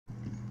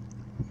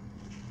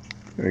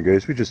Alright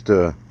guys, we just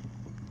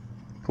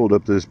pulled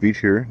up to this beach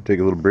here, take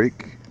a little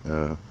break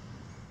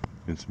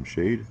in some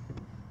shade.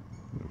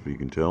 I don't know if you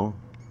can tell.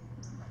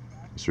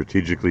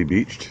 Strategically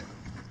beached.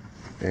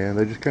 And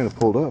I just kind of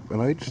pulled up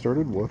and I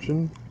started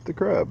watching the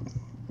crab.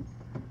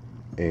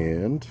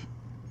 And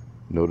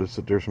noticed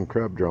that there's some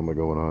crab drama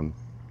going on.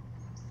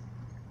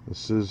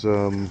 This is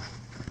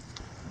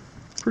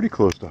pretty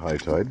close to high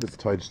tide, but the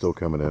tide's still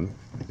coming in.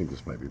 I think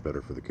this might be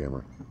better for the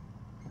camera.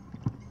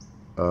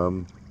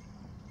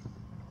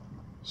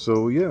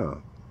 So yeah,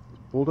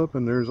 pulled up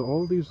and there's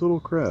all these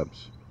little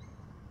crabs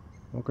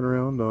walking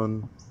around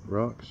on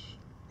rocks.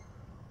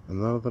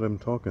 And now that I'm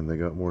talking, they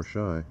got more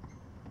shy.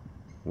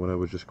 When I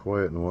was just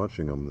quiet and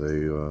watching them,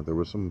 there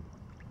was some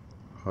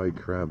high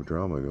crab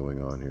drama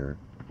going on here.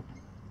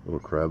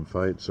 Little crab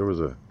fights. There was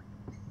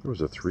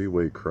a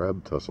three-way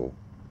crab tussle.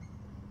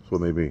 That's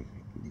what made me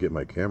get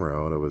my camera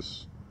out. I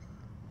was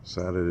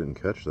sad I didn't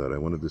catch that. I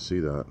wanted to see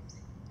that.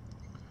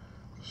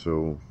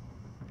 So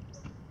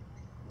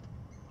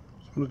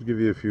just wanted to give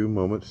you a few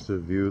moments to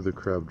view the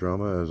crab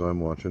drama as I'm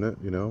watching it,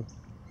 you know.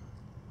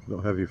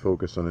 Don't have you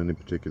focus on any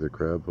particular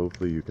crab.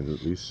 Hopefully you can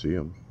at least see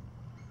them.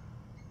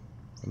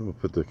 I'm going to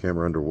put the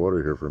camera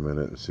underwater here for a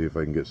minute and see if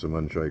I can get some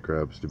unshy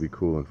crabs to be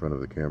cool in front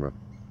of the camera.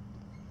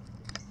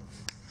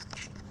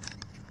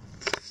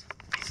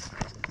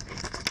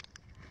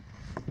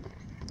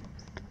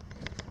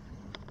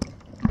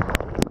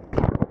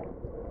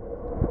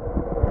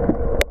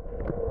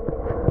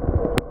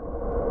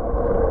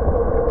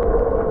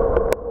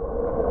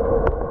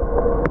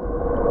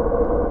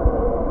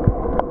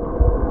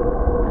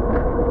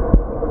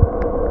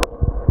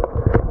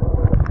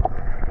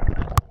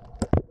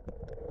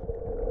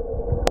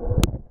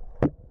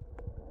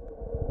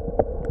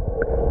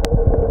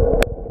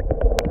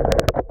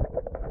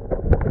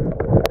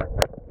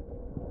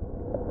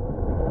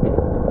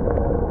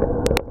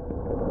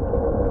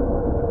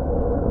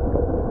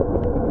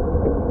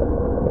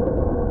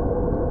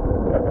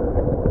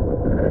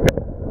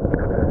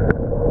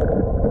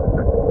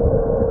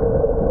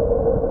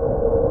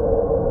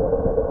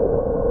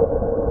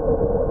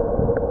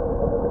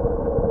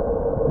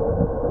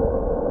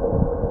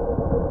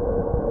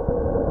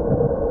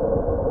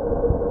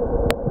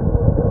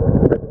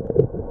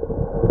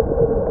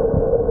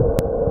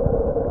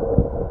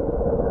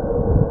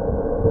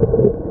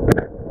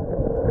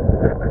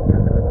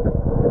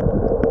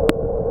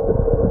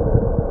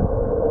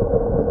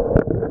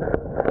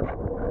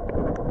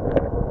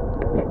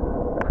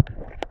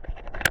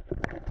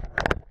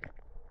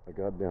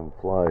 Goddamn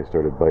fly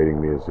started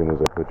biting me as soon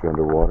as I put you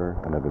underwater,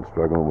 and I've been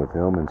struggling with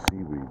him and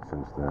seaweed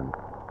since then.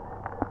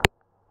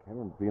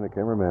 Being a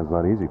cameraman's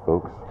not easy,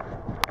 folks.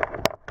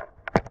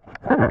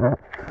 You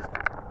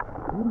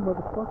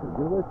motherfucker,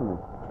 get away from me.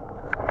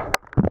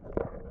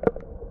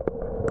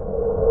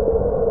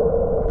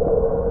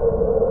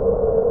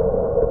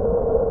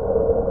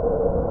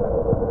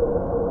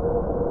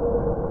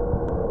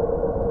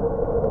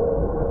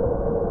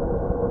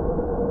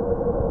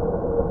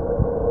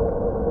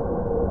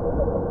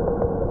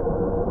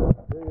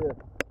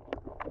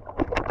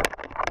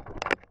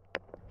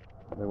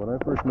 When I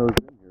first nosed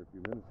in here a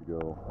few minutes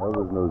ago, I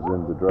was nosed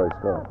into dry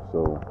stuff, so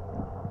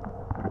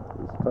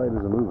this tide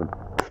isn't moving.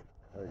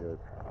 Alright guys,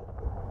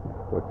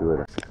 talk to you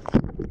later.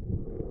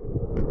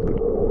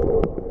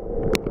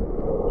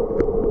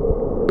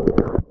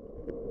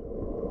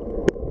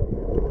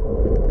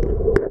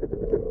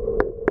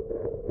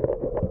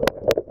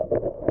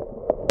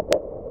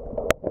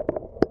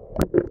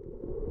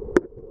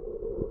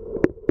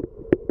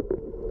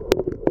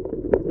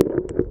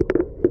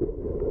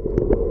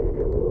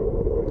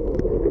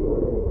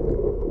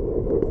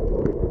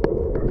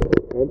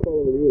 I'm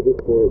following you at this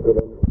point, but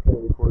I'm kind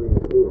of recording the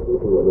video.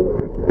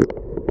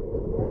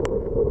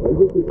 I'm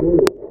just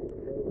recording.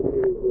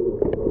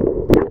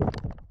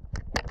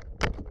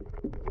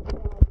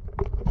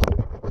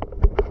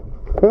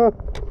 Ha!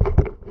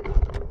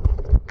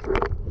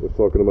 I was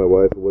talking to my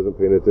wife, I wasn't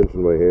paying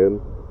attention to my hand.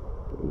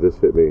 This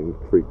hit me and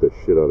freaked the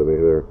shit out of me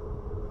there.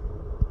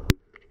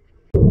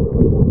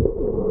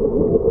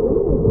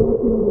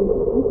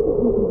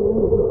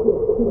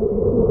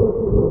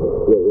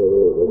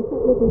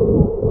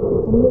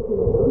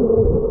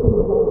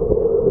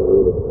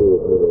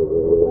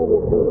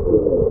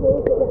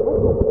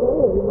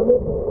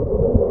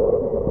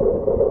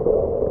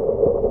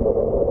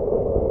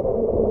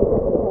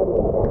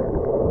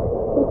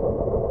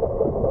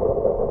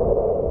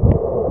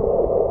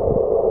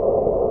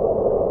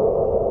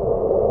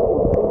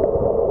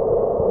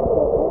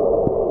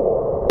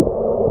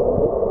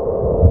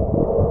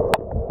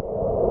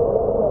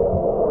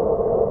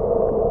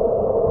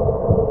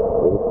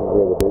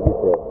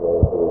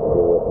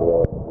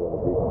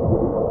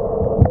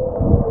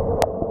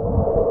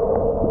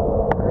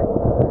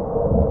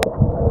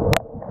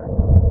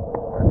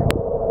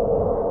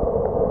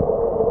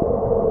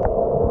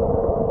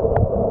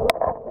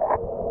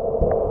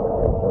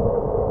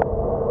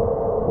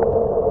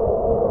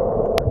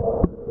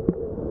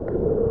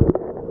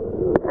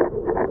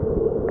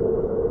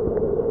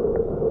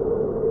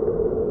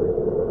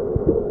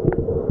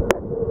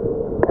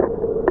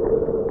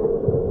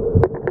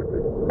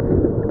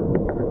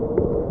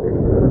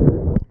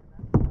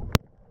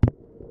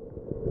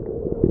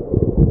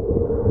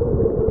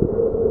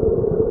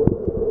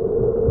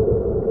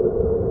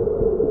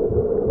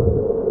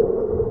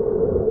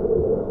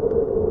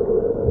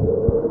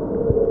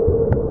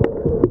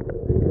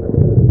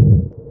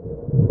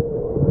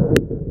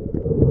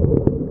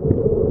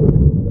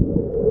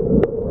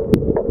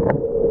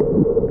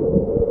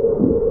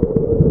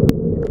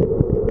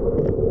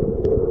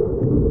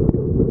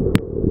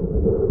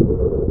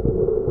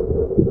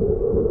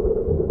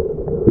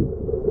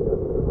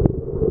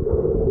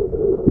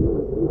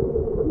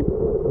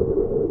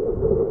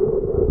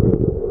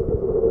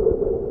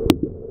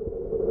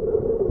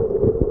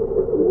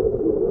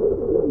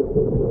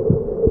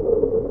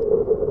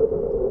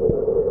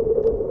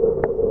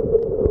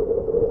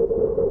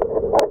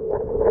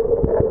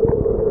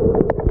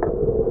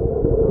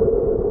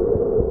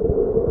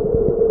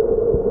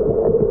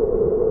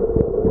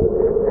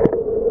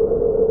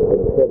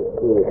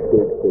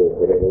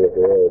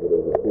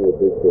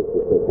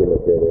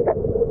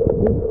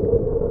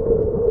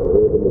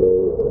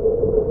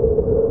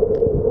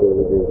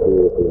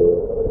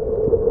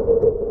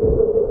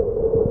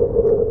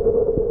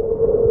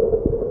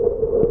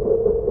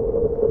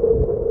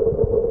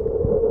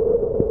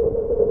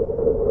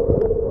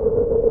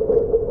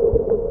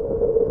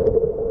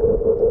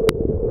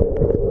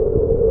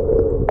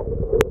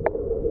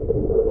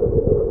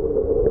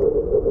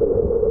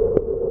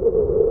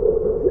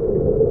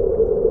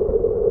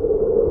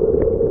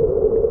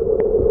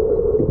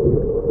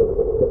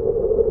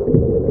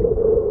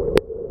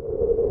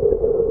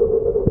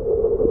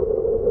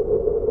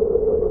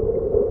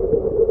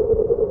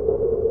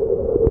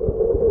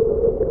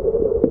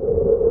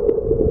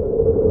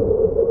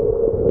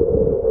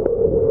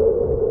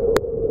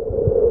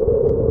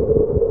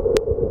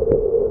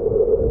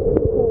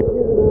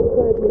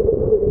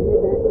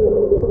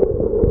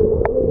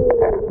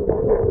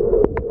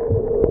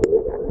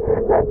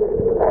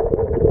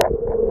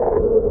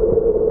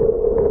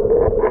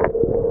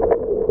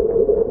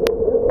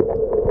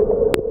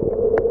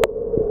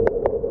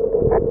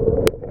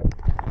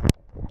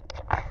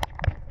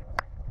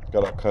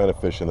 all kind of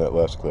fish in that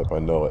last clip. I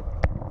know it.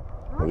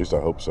 At least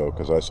I hope so,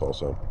 because I saw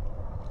some.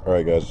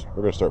 Alright guys,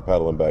 we're going to start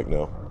paddling back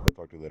now.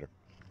 Talk to you later.